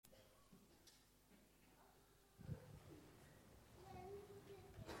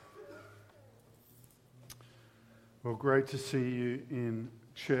Well, great to see you in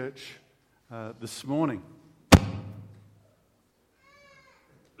church this morning.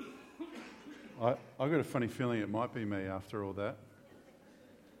 I've got a funny feeling it might be me after all that.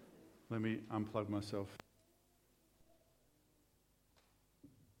 Let me unplug myself.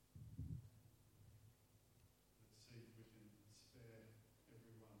 Let's see if we can spare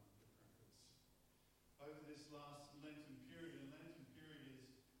everyone the crackers. Over this last Lenten period, and Lenten period is,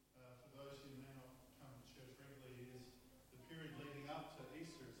 for those who may not come to church regularly, is the period leading up to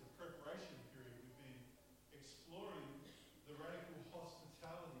Easter. It's a preparation period. We've been exploring the radical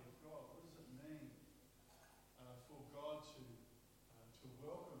hospitality of God. What does it mean for God to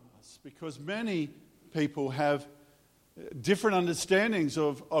welcome us? Because many people have different understandings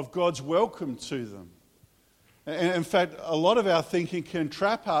of God's welcome to them. And in fact, a lot of our thinking can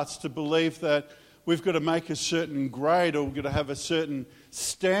trap us to believe that we've got to make a certain grade or we've got to have a certain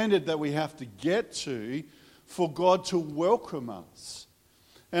standard that we have to get to for God to welcome us.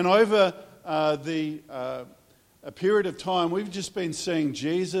 And over a period of time, we've just been seeing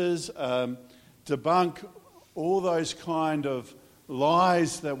Jesus debunk all those kind of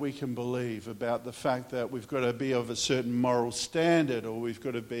lies that we can believe about the fact that we've got to be of a certain moral standard, or we've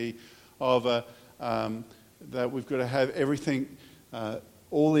got to be of that we've got to have everything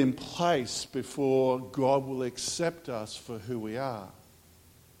all in place before God will accept us for who we are.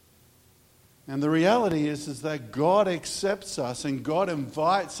 And the reality is that God accepts us and God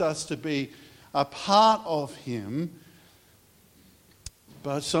invites us to be a part of Him,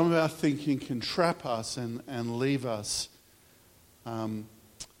 but some of our thinking can trap us and leave us thinking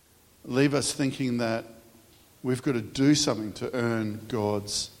that we've got to do something to earn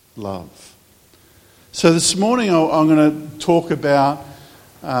God's love. So this morning I'm going to talk about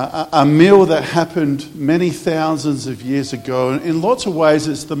a meal that happened many thousands of years ago. In lots of ways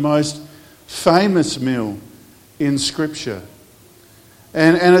it's the most famous meal in Scripture.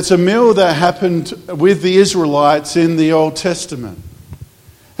 And it's a meal that happened with the Israelites in the Old Testament.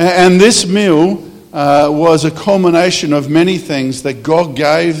 And this meal was a culmination of many things that God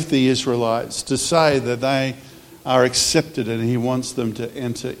gave the Israelites to say that they are accepted and He wants them to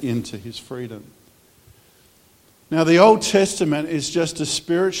enter into His freedom. Now, the Old Testament is just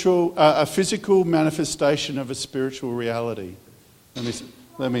a physical manifestation of a spiritual reality.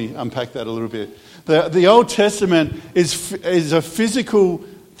 Let me unpack that a little bit. The Old Testament is a physical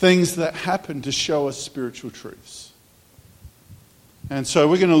things that happen to show us spiritual truths. And so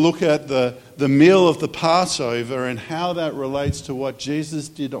we're going to look at the meal of the Passover and how that relates to what Jesus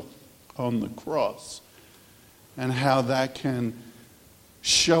did on the cross and how that can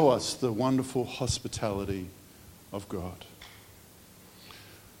show us the wonderful hospitality of God.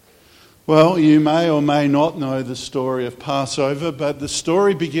 Well, you may or may not know the story of Passover, but the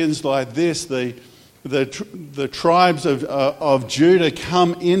story begins like this. The tribes of Judah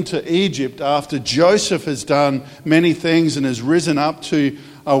come into Egypt after Joseph has done many things and has risen up to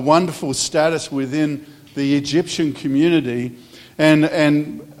a wonderful status within the Egyptian community.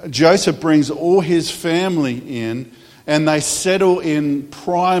 And Joseph brings all his family in, and they settle in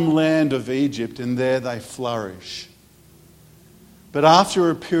prime land of Egypt, and there they flourish. But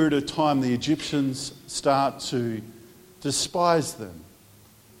after a period of time, the Egyptians start to despise them.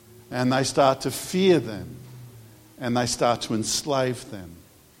 And they start to fear them. And they start to enslave them.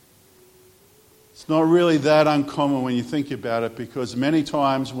 It's not really that uncommon when you think about it, because many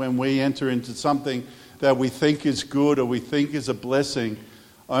times when we enter into something that we think is good or we think is a blessing,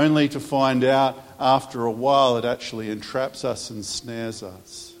 only to find out after a while it actually entraps us and snares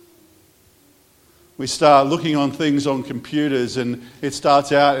us. We start looking on things on computers and it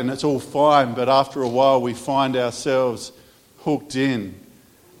starts out and it's all fine, but after a while we find ourselves hooked in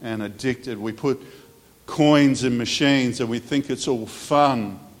and addicted. We put coins in machines and we think it's all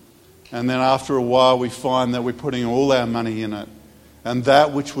fun. And then after a while we find that we're putting all our money in it. And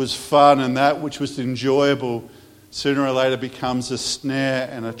that which was fun and that which was enjoyable sooner or later becomes a snare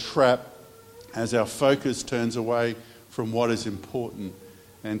and a trap as our focus turns away from what is important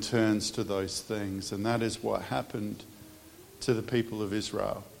and turns to those things. And that is what happened to the people of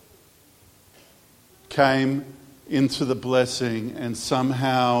Israel. Came into the blessing and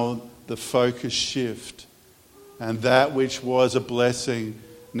somehow the focus shift, and that which was a blessing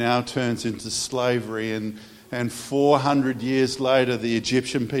now turns into slavery, and 400 years later the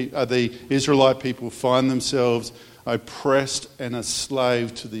Israelite people find themselves oppressed and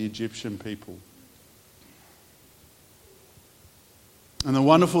enslaved to the Egyptian people. And the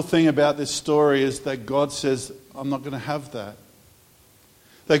wonderful thing about this story is that God says, I'm not going to have that.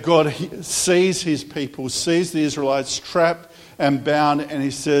 That God sees His people, sees the Israelites trapped and bound, and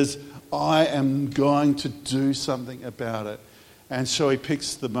He says, I am going to do something about it. And so he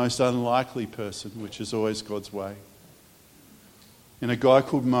picks the most unlikely person, which is always God's way. And a guy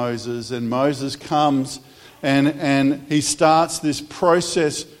called Moses, and Moses comes and he starts this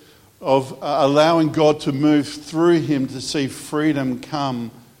process of allowing God to move through him to see freedom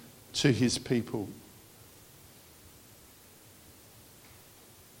come to his people.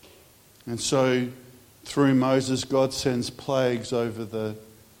 And so through Moses, God sends plagues over the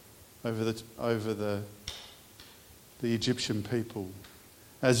Egyptian people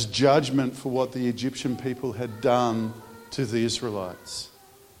as judgment for what the Egyptian people had done to the Israelites.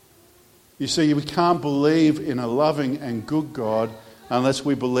 You see, we can't believe in a loving and good God unless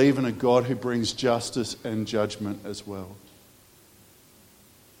we believe in a God who brings justice and judgment as well.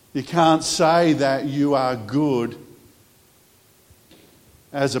 You can't say that you are good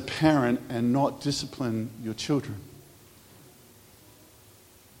as a parent and not discipline your children.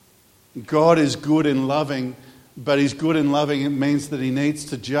 God is good and loving, but he's good and loving. It means that he needs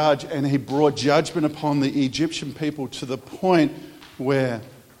to judge, and he brought judgment upon the Egyptian people to the point where,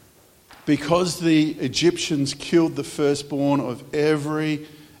 because the Egyptians killed the firstborn of every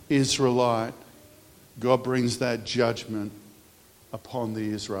Israelite, God brings that judgment upon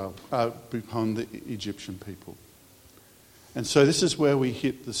the Egyptian people. And so this is where we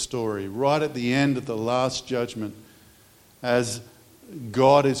hit the story, right at the end of the last judgment, as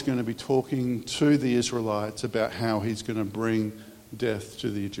God is going to be talking to the Israelites about how he's going to bring death to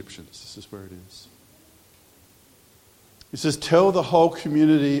the Egyptians. This is where it is. He says, tell the whole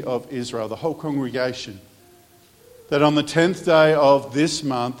community of Israel, the whole congregation, that on the 10th day of this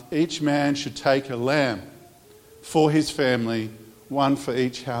month, each man should take a lamb for his family, one for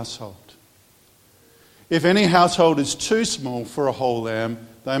each household. If any household is too small for a whole lamb,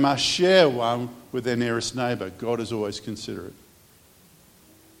 they must share one with their nearest neighbour. God is always considerate.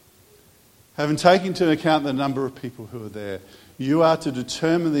 Having taken into account the number of people who are there, you are to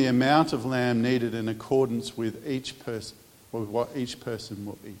determine the amount of lamb needed in accordance with what each person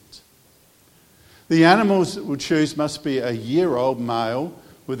will eat. The animals that we'll choose must be a year-old male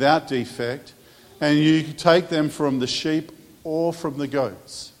without defect, and you can take them from the sheep or from the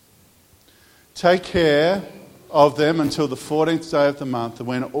goats. Take care of them until the 14th day of the month,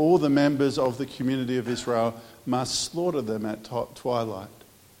 when all the members of the community of Israel must slaughter them at twilight.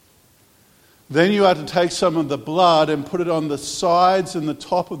 Then you are to take some of the blood and put it on the sides and the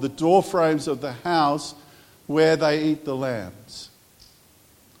top of the door frames of the house where they eat the lambs.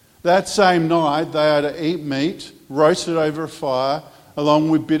 That same night they are to eat meat roasted over a fire, along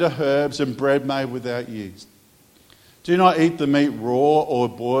with bitter herbs and bread made without yeast. Do not eat the meat raw or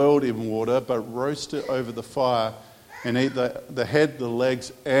boiled in water, but roast it over the fire, and eat the head, the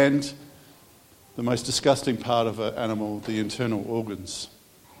legs, and the most disgusting part of an animal, the internal organs.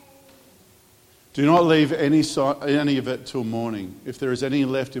 Do not leave any of it till morning. If there is any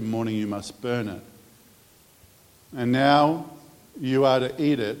left in morning, you must burn it. And now you are to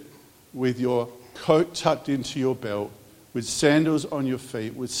eat it with your coat tucked into your belt, with sandals on your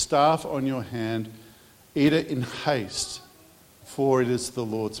feet, with staff on your hand. Eat it in haste, for it is the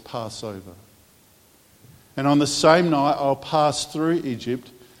Lord's Passover. And on the same night I'll pass through Egypt,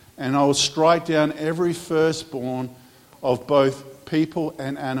 and I will strike down every firstborn of both people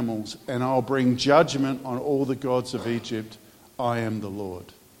and animals, and I'll bring judgment on all the gods of Egypt. I am the Lord.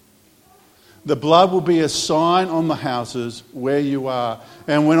 The blood will be a sign on the houses where you are,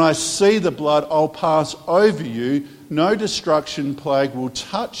 and when I see the blood, I'll pass over you. No destruction plague will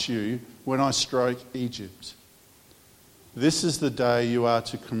touch you when I strike Egypt. This is the day you are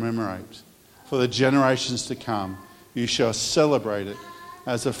to commemorate. For the generations to come, you shall celebrate it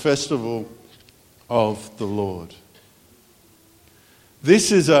as a festival of the Lord.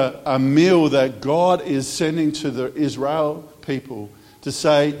 This is a meal that God is sending to the Israel people to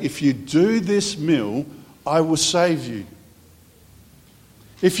say, if you do this meal, I will save you.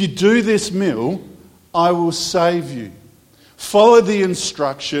 If you do this meal, I will save you. Follow the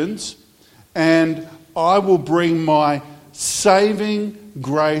instructions, and I will bring my saving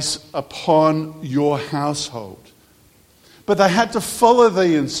grace upon your household. But they had to follow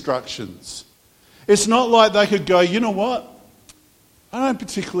the instructions. It's not like they could go, you know what? I don't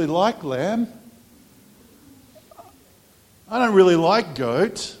particularly like lamb. I don't really like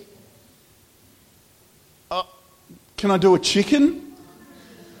goat. Can I do a chicken?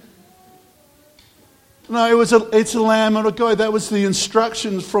 No, it's a lamb or a goat. That was the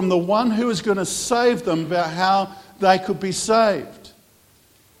instructions from the one who was going to save them about how they could be saved.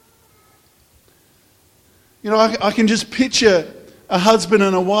 You know, I can just picture a husband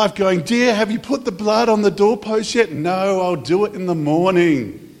and a wife going, dear, have you put the blood on the doorpost yet? No, I'll do it in the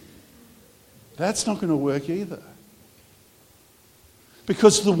morning. That's not going to work either.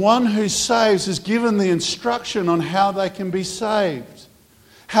 Because the one who saves is given the instruction on how they can be saved,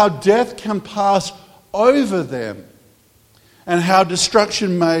 how death can pass over them, and how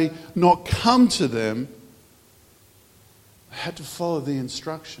destruction may not come to them. They had to follow the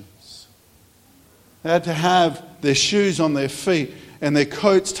instructions. They had to have their shoes on their feet and their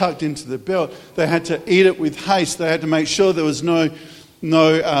coats tucked into the belt. They had to eat it with haste. They had to make sure there was no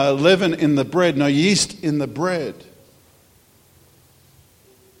leaven in the bread, no yeast in the bread.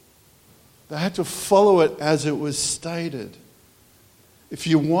 They had to follow it as it was stated. If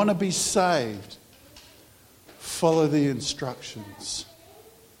you want to be saved, follow the instructions.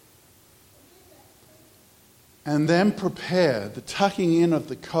 And then prepare the tucking in of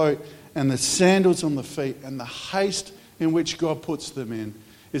the coat and the sandals on the feet, and the haste in which God puts them in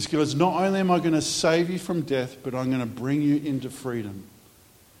is because not only am I going to save you from death, but I'm going to bring you into freedom.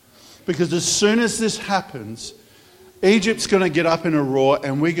 Because as soon as this happens, Egypt's going to get up in a roar,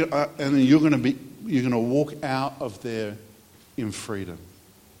 and you're going to walk out of there in freedom.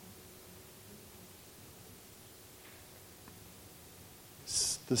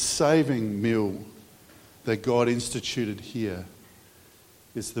 The saving meal that God instituted here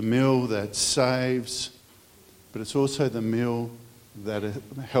is the meal that saves, but it's also the meal that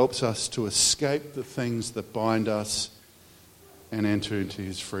helps us to escape the things that bind us and enter into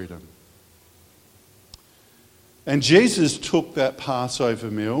his freedom. And Jesus took that Passover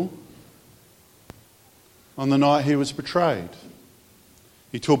meal on the night he was betrayed.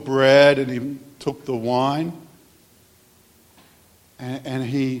 He took bread and he took the wine, and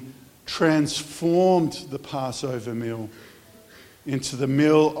he transformed the Passover meal into the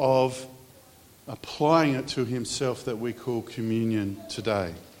meal of applying it to himself that we call communion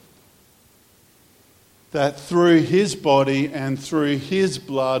today. That through his body and through his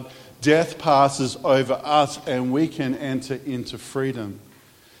blood, death passes over us and we can enter into freedom.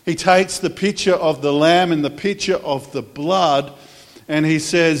 He takes the picture of the lamb and the picture of the blood, and he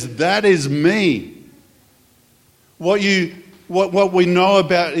says, that is me. What we know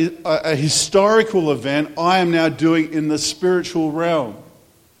about a historical event, I am now doing in the spiritual realm.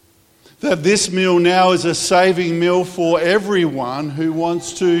 That this meal now is a saving meal for everyone who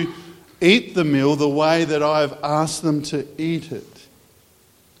wants to eat the meal the way that I've asked them to eat it.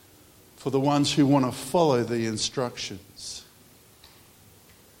 For the ones who want to follow the instructions.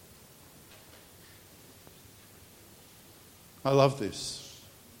 I love this.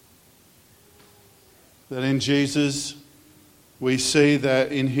 That in Jesus, we see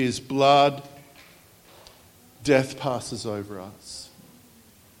that in his blood, death passes over us.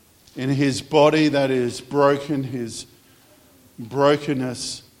 In his body that is broken, his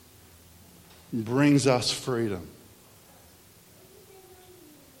brokenness brings us freedom.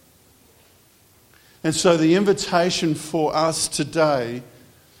 And so the invitation for us today,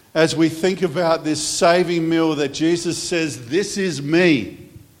 as we think about this saving meal that Jesus says, this is me.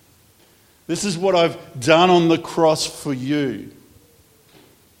 This is what I've done on the cross for you.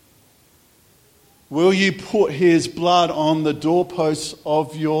 Will you put his blood on the doorposts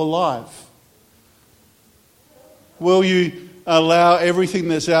of your life? Will you allow everything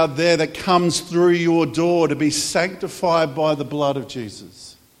that's out there that comes through your door to be sanctified by the blood of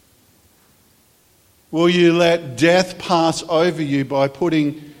Jesus? Will you let death pass over you by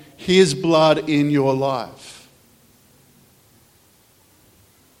putting his blood in your life?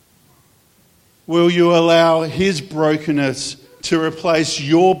 Will you allow his brokenness to replace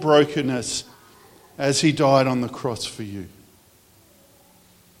your brokenness as he died on the cross for you?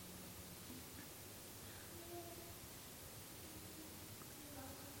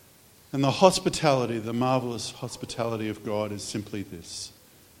 And the hospitality, the marvelous hospitality of God is simply this.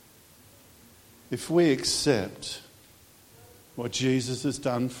 If we accept what Jesus has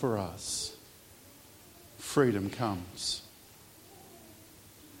done for us, freedom comes.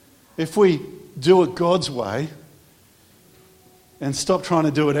 If we do it God's way and stop trying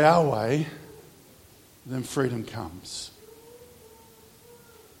to do it our way, then freedom comes.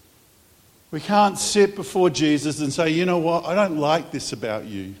 We can't sit before Jesus and say, you know what, I don't like this about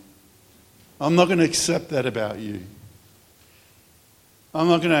you. I'm not going to accept that about you. I'm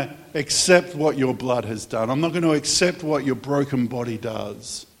not going to accept what your blood has done. I'm not going to accept what your broken body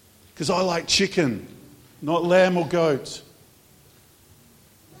does. Because I like chicken, not lamb or goat.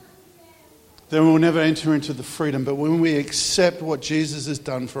 Then we'll never enter into the freedom. But when we accept what Jesus has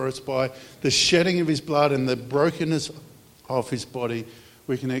done for us by the shedding of his blood and the brokenness of his body,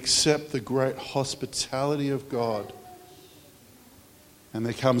 we can accept the great hospitality of God. And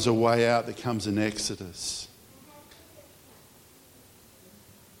there comes a way out, there comes an exodus.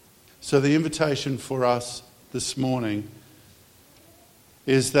 So the invitation for us this morning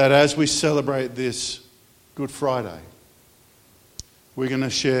is that as we celebrate this Good Friday, we're going to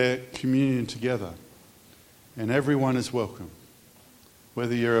share communion together. And everyone is welcome.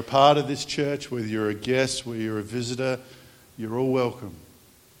 Whether you're a part of this church, whether you're a guest, whether you're a visitor, you're all welcome.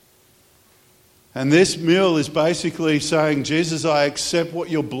 And this meal is basically saying, Jesus, I accept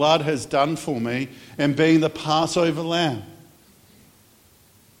what your blood has done for me and being the Passover lamb.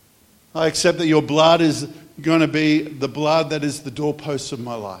 I accept that your blood is going to be the blood that is the doorpost of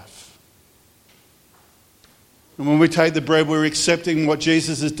my life. And when we take the bread, we're accepting what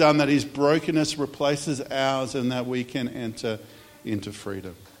Jesus has done, that his brokenness replaces ours and that we can enter into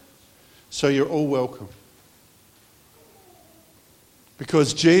freedom. So you're all welcome.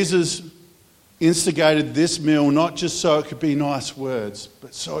 Because Jesus instigated this meal not just so it could be nice words,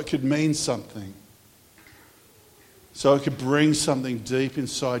 but so it could mean something. So it could bring something deep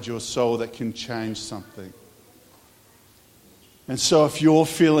inside your soul that can change something. And so if you're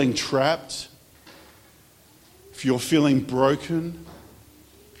feeling trapped, if you're feeling broken,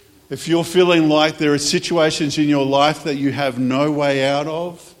 if you're feeling like there are situations in your life that you have no way out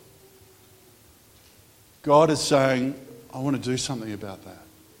of, God is saying, I want to do something about that.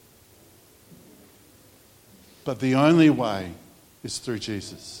 But the only way is through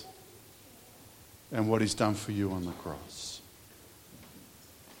Jesus and what he's done for you on the cross.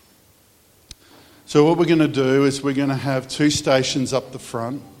 So what we're going to do is we're going to have 2 stations up the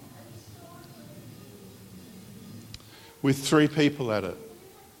front with 3 people at it.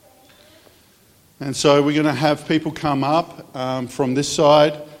 And so we're going to have people come up from this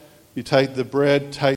side. You take the bread, take